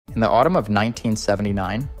In the autumn of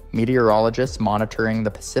 1979, meteorologists monitoring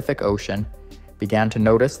the Pacific Ocean began to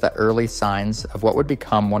notice the early signs of what would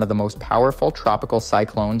become one of the most powerful tropical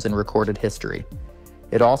cyclones in recorded history.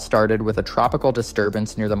 It all started with a tropical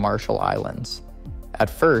disturbance near the Marshall Islands. At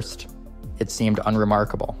first, it seemed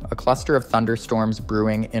unremarkable, a cluster of thunderstorms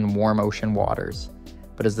brewing in warm ocean waters.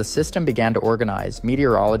 But as the system began to organize,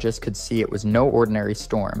 meteorologists could see it was no ordinary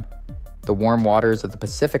storm. The warm waters of the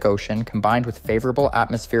Pacific Ocean, combined with favorable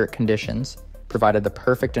atmospheric conditions, provided the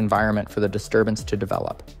perfect environment for the disturbance to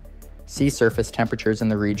develop. Sea surface temperatures in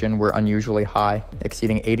the region were unusually high,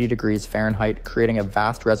 exceeding 80 degrees Fahrenheit, creating a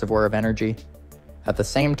vast reservoir of energy. At the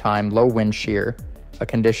same time, low wind shear, a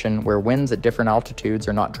condition where winds at different altitudes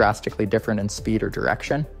are not drastically different in speed or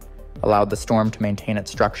direction, allowed the storm to maintain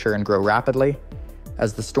its structure and grow rapidly.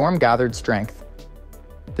 As the storm gathered strength,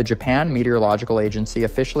 the Japan Meteorological Agency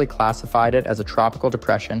officially classified it as a tropical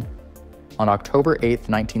depression on October 8,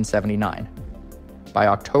 1979. By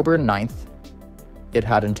October 9th, it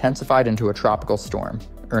had intensified into a tropical storm,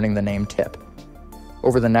 earning the name Tip.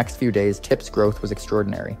 Over the next few days, Tip's growth was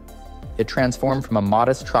extraordinary. It transformed from a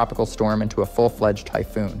modest tropical storm into a full-fledged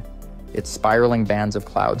typhoon, its spiraling bands of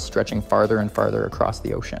clouds stretching farther and farther across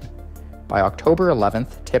the ocean. By October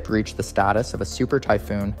 11th, Tip reached the status of a super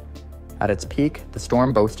typhoon. At its peak, the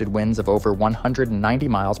storm boasted winds of over 190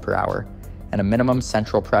 miles per hour and a minimum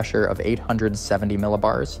central pressure of 870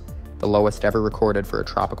 millibars, the lowest ever recorded for a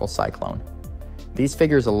tropical cyclone. These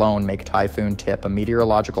figures alone make Typhoon Tip a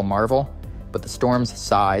meteorological marvel, but the storm's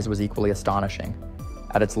size was equally astonishing.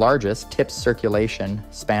 At its largest, Tip's circulation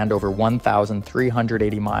spanned over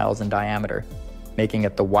 1,380 miles in diameter, making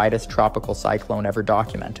it the widest tropical cyclone ever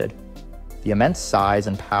documented. The immense size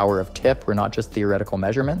and power of Tip were not just theoretical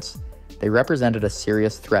measurements, they represented a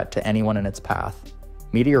serious threat to anyone in its path.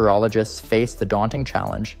 Meteorologists faced the daunting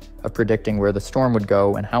challenge of predicting where the storm would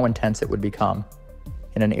go and how intense it would become.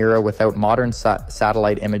 In an era without modern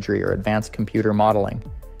satellite imagery or advanced computer modeling,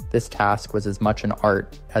 this task was as much an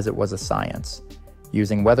art as it was a science.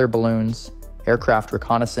 Using weather balloons, aircraft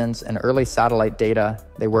reconnaissance, and early satellite data,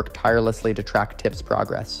 they worked tirelessly to track Tip's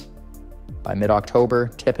progress. By mid-October,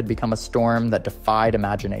 Tip had become a storm that defied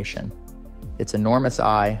imagination. Its enormous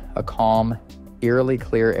eye, a calm, eerily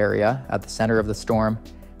clear area at the center of the storm,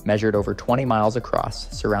 measured over 20 miles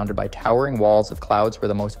across, surrounded by towering walls of clouds where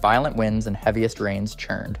the most violent winds and heaviest rains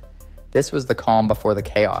churned. This was the calm before the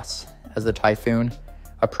chaos, as the typhoon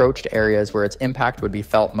approached areas where its impact would be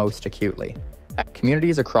felt most acutely.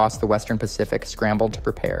 Communities across the Western Pacific scrambled to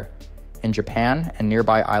prepare. In Japan and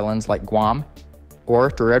nearby islands like Guam,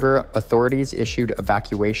 authorities issued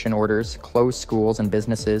evacuation orders, closed schools and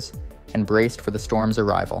businesses, and braced for the storm's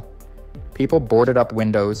arrival. People boarded up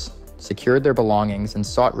windows, secured their belongings, and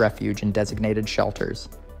sought refuge in designated shelters.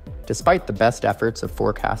 Despite the best efforts of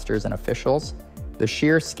forecasters and officials, the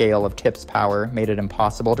sheer scale of Tip's power made it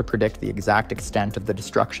impossible to predict the exact extent of the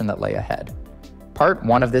destruction that lay ahead. Part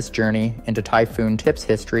 1 of this journey into Typhoon Tip's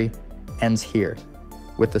history ends here,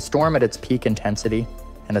 with the storm at its peak intensity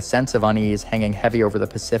and a sense of unease hanging heavy over the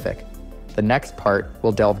Pacific. The next part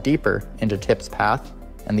will delve deeper into Tip's path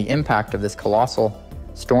and the impact of this colossal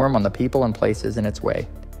storm on the people and places in its way.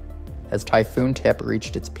 As Typhoon Tip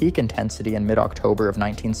reached its peak intensity in mid-October of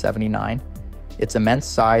 1979, its immense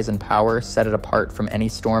size and power set it apart from any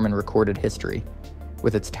storm in recorded history.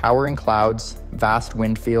 With its towering clouds, vast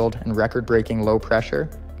wind field, and record-breaking low pressure,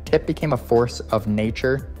 Tip became a force of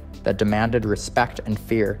nature that demanded respect and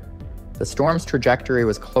fear. The storm's trajectory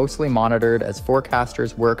was closely monitored as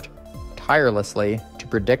forecasters worked tirelessly to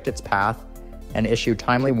predict its path and issue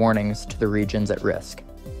timely warnings to the regions at risk.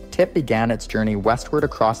 Tip began its journey westward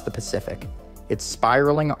across the Pacific, its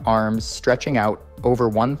spiraling arms stretching out over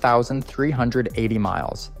 1,380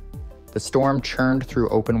 miles. The storm churned through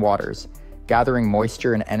open waters, gathering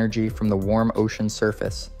moisture and energy from the warm ocean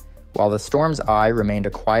surface. While the storm's eye remained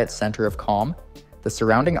a quiet center of calm, the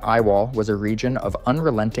surrounding eyewall was a region of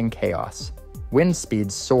unrelenting chaos. Wind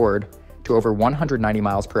speeds soared to over 190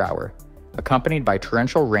 miles per hour, accompanied by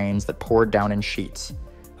torrential rains that poured down in sheets,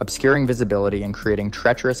 obscuring visibility and creating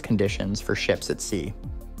treacherous conditions for ships at sea.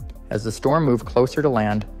 As the storm moved closer to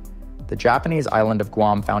land, the Japanese island of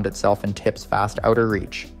Guam found itself in Tip's vast outer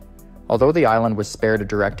reach. Although the island was spared a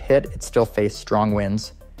direct hit, it still faced strong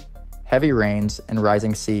winds, heavy rains, and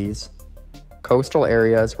rising seas. Coastal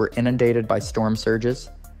areas were inundated by storm surges,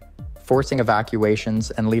 forcing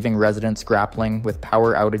evacuations and leaving residents grappling with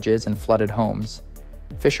power outages and flooded homes.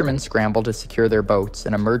 Fishermen scrambled to secure their boats,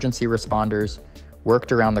 and emergency responders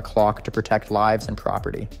worked around the clock to protect lives and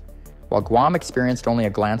property. While Guam experienced only a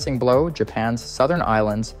glancing blow, Japan's southern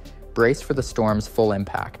islands braced for the storm's full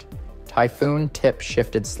impact. Typhoon Tip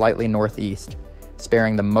shifted slightly northeast,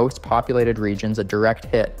 sparing the most populated regions a direct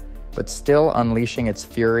hit, but still unleashing its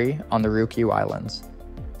fury on the Ryukyu Islands.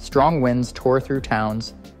 Strong winds tore through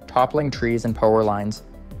towns, toppling trees and power lines,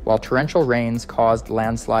 while torrential rains caused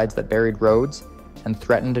landslides that buried roads and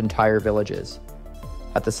threatened entire villages.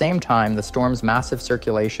 At the same time, the storm's massive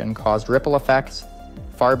circulation caused ripple effects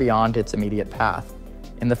far beyond its immediate path.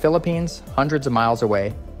 In the Philippines, hundreds of miles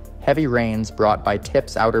away, heavy rains brought by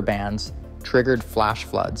Tip's outer bands triggered flash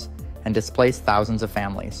floods and displaced thousands of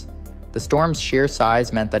families. The storm's sheer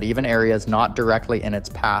size meant that even areas not directly in its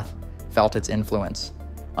path felt its influence,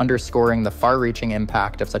 underscoring the far-reaching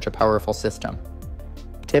impact of such a powerful system.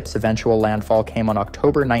 Tip's eventual landfall came on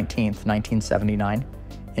October 19, 1979,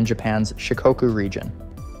 in Japan's Shikoku region.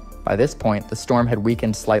 By this point, the storm had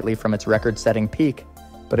weakened slightly from its record-setting peak,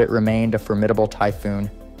 but it remained a formidable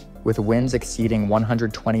typhoon, with winds exceeding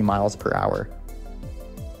 120 miles per hour.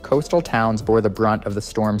 Coastal towns bore the brunt of the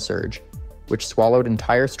storm surge, which swallowed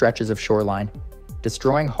entire stretches of shoreline,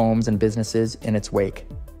 destroying homes and businesses in its wake.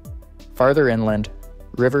 Farther inland,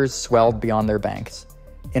 rivers swelled beyond their banks,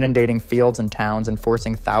 inundating fields and towns and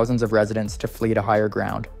forcing thousands of residents to flee to higher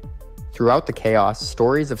ground. Throughout the chaos,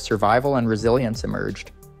 stories of survival and resilience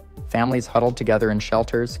emerged. Families huddled together in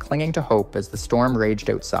shelters, clinging to hope as the storm raged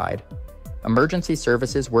outside. Emergency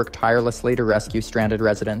services worked tirelessly to rescue stranded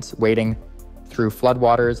residents, wading through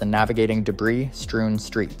floodwaters and navigating debris-strewn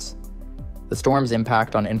streets. The storm's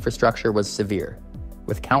impact on infrastructure was severe,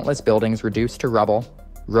 with countless buildings reduced to rubble,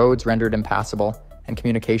 roads rendered impassable, and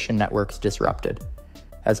communication networks disrupted.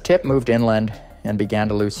 As Tip moved inland and began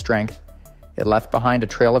to lose strength, it left behind a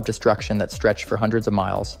trail of destruction that stretched for hundreds of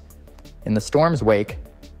miles. In the storm's wake,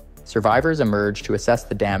 survivors emerged to assess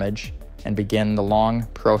the damage and begin the long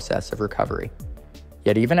process of recovery.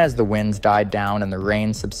 Yet even as the winds died down and the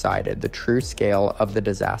rain subsided, the true scale of the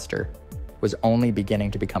disaster was only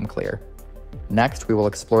beginning to become clear. Next, we will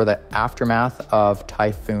explore the aftermath of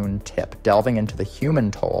Typhoon Tip, delving into the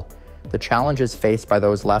human toll, the challenges faced by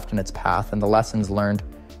those left in its path, and the lessons learned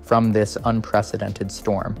from this unprecedented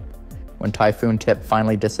storm. When Typhoon Tip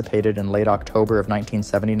finally dissipated in late October of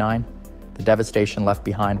 1979, the devastation left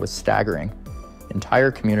behind was staggering.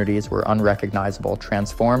 Entire communities were unrecognizable,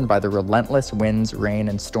 transformed by the relentless winds, rain,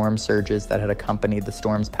 and storm surges that had accompanied the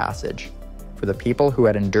storm's passage. For the people who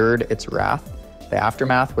had endured its wrath, the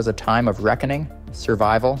aftermath was a time of reckoning,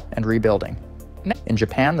 survival, and rebuilding. In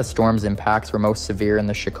Japan, the storm's impacts were most severe in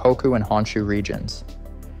the Shikoku and Honshu regions.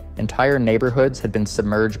 Entire neighborhoods had been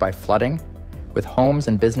submerged by flooding, with homes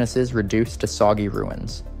and businesses reduced to soggy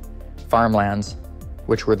ruins. Farmlands,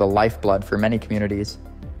 which were the lifeblood for many communities,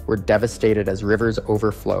 were devastated as rivers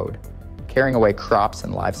overflowed, carrying away crops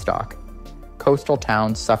and livestock. Coastal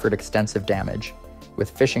towns suffered extensive damage, with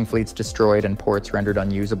fishing fleets destroyed and ports rendered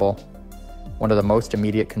unusable. One of the most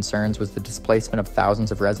immediate concerns was the displacement of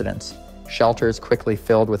thousands of residents. Shelters quickly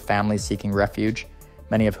filled with families seeking refuge,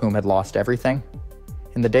 many of whom had lost everything.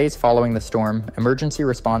 In the days following the storm, emergency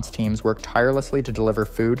response teams worked tirelessly to deliver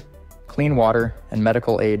food, clean water, and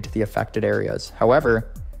medical aid to the affected areas.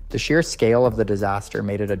 However, the sheer scale of the disaster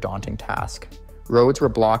made it a daunting task. Roads were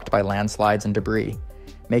blocked by landslides and debris,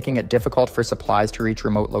 making it difficult for supplies to reach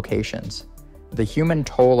remote locations. The human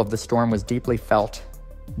toll of the storm was deeply felt.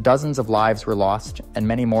 Dozens of lives were lost, and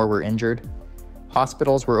many more were injured.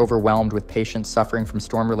 Hospitals were overwhelmed with patients suffering from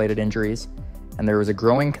storm-related injuries, and there was a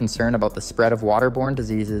growing concern about the spread of waterborne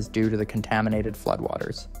diseases due to the contaminated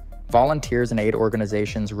floodwaters. Volunteers and aid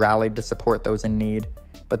organizations rallied to support those in need,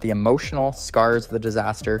 but the emotional scars of the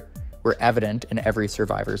disaster were evident in every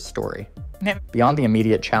survivor's story. Beyond the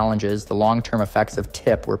immediate challenges, the long-term effects of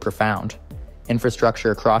Tip were profound.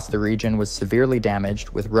 Infrastructure across the region was severely damaged,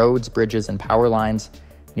 with roads, bridges, and power lines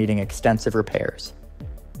needing extensive repairs.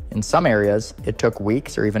 In some areas, it took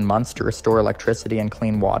weeks or even months to restore electricity and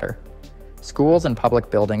clean water. Schools and public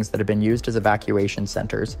buildings that had been used as evacuation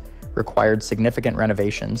centers required significant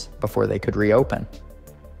renovations before they could reopen.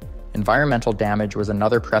 Environmental damage was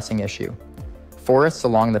another pressing issue. Forests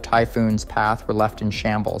along the typhoon's path were left in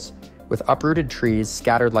shambles, with uprooted trees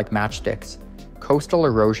scattered like matchsticks. Coastal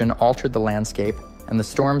erosion altered the landscape, and the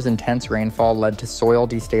storm's intense rainfall led to soil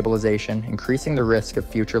destabilization, increasing the risk of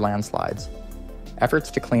future landslides. Efforts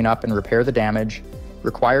to clean up and repair the damage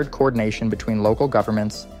required coordination between local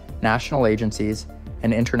governments, national agencies,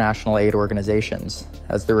 and international aid organizations.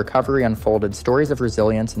 As the recovery unfolded, stories of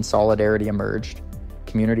resilience and solidarity emerged.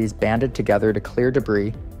 Communities banded together to clear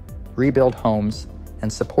debris, rebuild homes,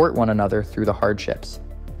 and support one another through the hardships.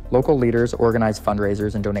 Local leaders organized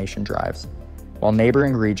fundraisers and donation drives, while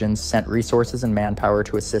neighboring regions sent resources and manpower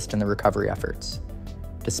to assist in the recovery efforts.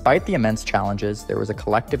 Despite the immense challenges, there was a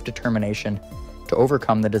collective determination to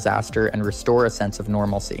overcome the disaster and restore a sense of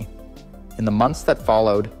normalcy. In the months that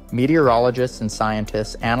followed, meteorologists and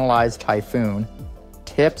scientists analyzed Typhoon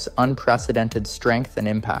Tip's unprecedented strength and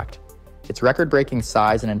impact. Its record-breaking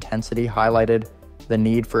size and intensity highlighted the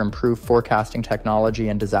need for improved forecasting technology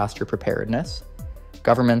and disaster preparedness.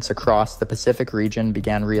 Governments across the Pacific region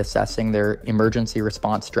began reassessing their emergency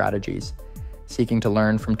response strategies, seeking to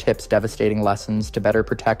learn from Tip's devastating lessons to better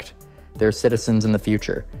protect their citizens in the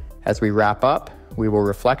future. As we wrap up, we will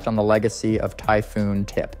reflect on the legacy of Typhoon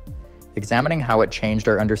Tip, examining how it changed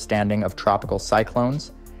our understanding of tropical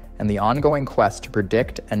cyclones and the ongoing quest to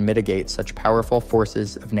predict and mitigate such powerful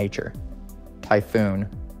forces of nature. Typhoon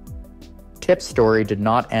Tip's story did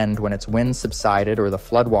not end when its winds subsided or the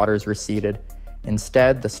floodwaters receded.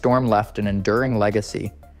 Instead, the storm left an enduring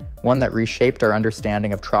legacy, one that reshaped our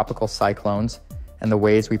understanding of tropical cyclones and the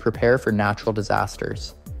ways we prepare for natural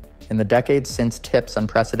disasters. In the decades since Tip's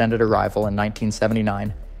unprecedented arrival in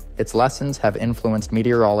 1979, its lessons have influenced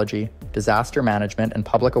meteorology, disaster management, and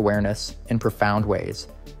public awareness in profound ways.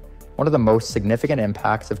 One of the most significant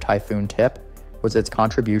impacts of Typhoon Tip was its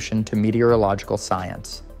contribution to meteorological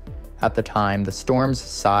science. At the time, the storm's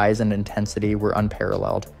size and intensity were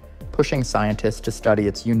unparalleled, pushing scientists to study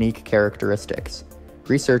its unique characteristics.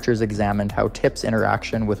 Researchers examined how Tip's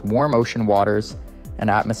interaction with warm ocean waters and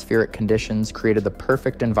atmospheric conditions created the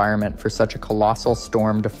perfect environment for such a colossal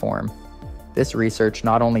storm to form. This research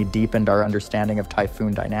not only deepened our understanding of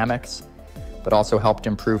typhoon dynamics, but also helped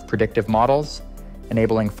improve predictive models,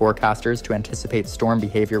 enabling forecasters to anticipate storm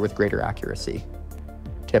behavior with greater accuracy.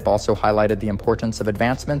 Tip also highlighted the importance of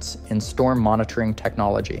advancements in storm monitoring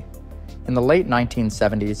technology. In the late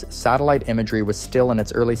 1970s, satellite imagery was still in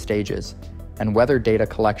its early stages, and weather data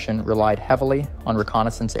collection relied heavily on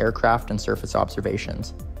reconnaissance aircraft and surface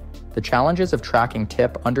observations. The challenges of tracking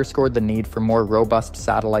Tip underscored the need for more robust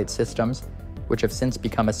satellite systems, which have since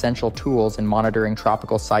become essential tools in monitoring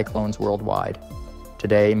tropical cyclones worldwide.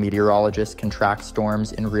 Today, meteorologists can track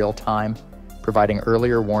storms in real time, providing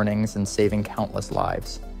earlier warnings and saving countless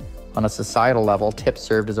lives. On a societal level, Tip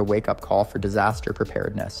served as a wake-up call for disaster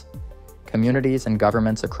preparedness. Communities and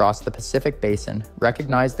governments across the Pacific Basin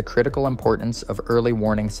recognize the critical importance of early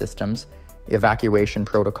warning systems, evacuation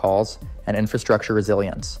protocols, and infrastructure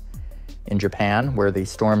resilience. In Japan, where the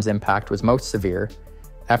storm's impact was most severe,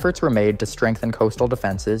 efforts were made to strengthen coastal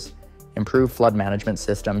defenses, improve flood management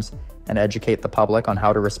systems, and educate the public on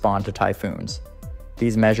how to respond to typhoons.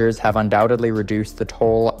 These measures have undoubtedly reduced the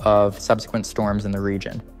toll of subsequent storms in the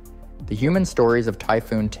region. The human stories of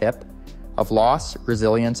Typhoon Tip, of loss,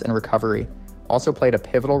 resilience, and recovery, also played a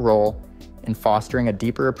pivotal role in fostering a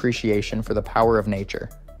deeper appreciation for the power of nature.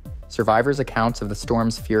 Survivors' accounts of the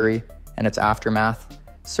storm's fury and its aftermath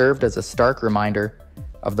served as a stark reminder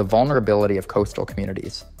of the vulnerability of coastal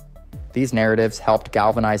communities. These narratives helped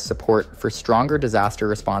galvanize support for stronger disaster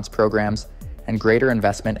response programs and greater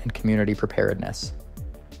investment in community preparedness.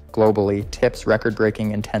 Globally, Tip's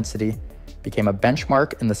record-breaking intensity became a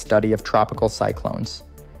benchmark in the study of tropical cyclones.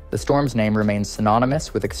 The storm's name remains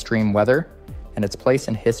synonymous with extreme weather, and its place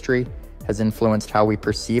in history has influenced how we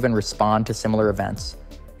perceive and respond to similar events.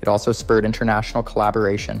 It also spurred international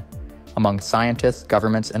collaboration among scientists,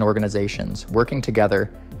 governments, and organizations working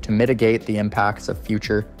together to mitigate the impacts of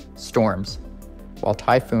future storms. While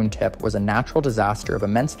Typhoon Tip was a natural disaster of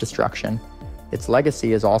immense destruction, its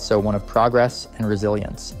legacy is also one of progress and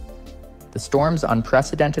resilience. The storm's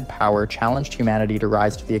unprecedented power challenged humanity to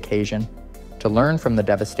rise to the occasion, to learn from the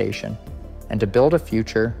devastation, and to build a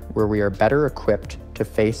future where we are better equipped to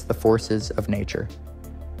face the forces of nature.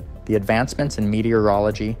 The advancements in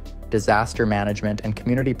meteorology, disaster management, and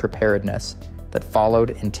community preparedness that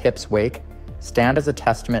followed in Tip's wake stand as a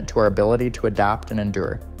testament to our ability to adapt and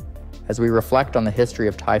endure. As we reflect on the history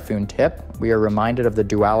of Typhoon Tip, we are reminded of the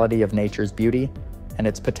duality of nature's beauty and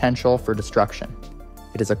its potential for destruction.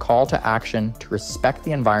 It is a call to action to respect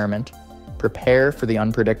the environment, prepare for the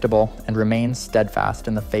unpredictable, and remain steadfast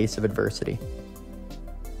in the face of adversity.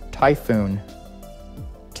 Typhoon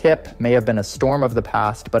Tip may have been a storm of the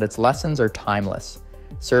past, but its lessons are timeless,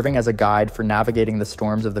 serving as a guide for navigating the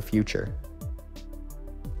storms of the future.